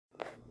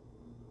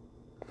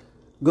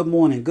Good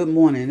morning. Good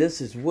morning. This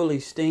is Willie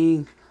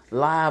Steen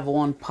live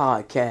on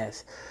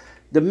podcast.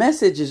 The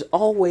message is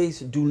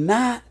always do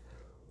not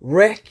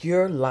wreck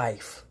your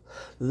life.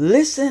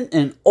 Listen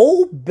and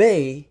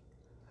obey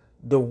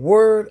the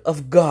word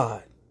of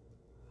God.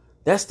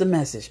 That's the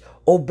message.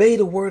 Obey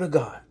the word of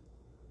God.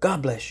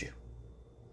 God bless you.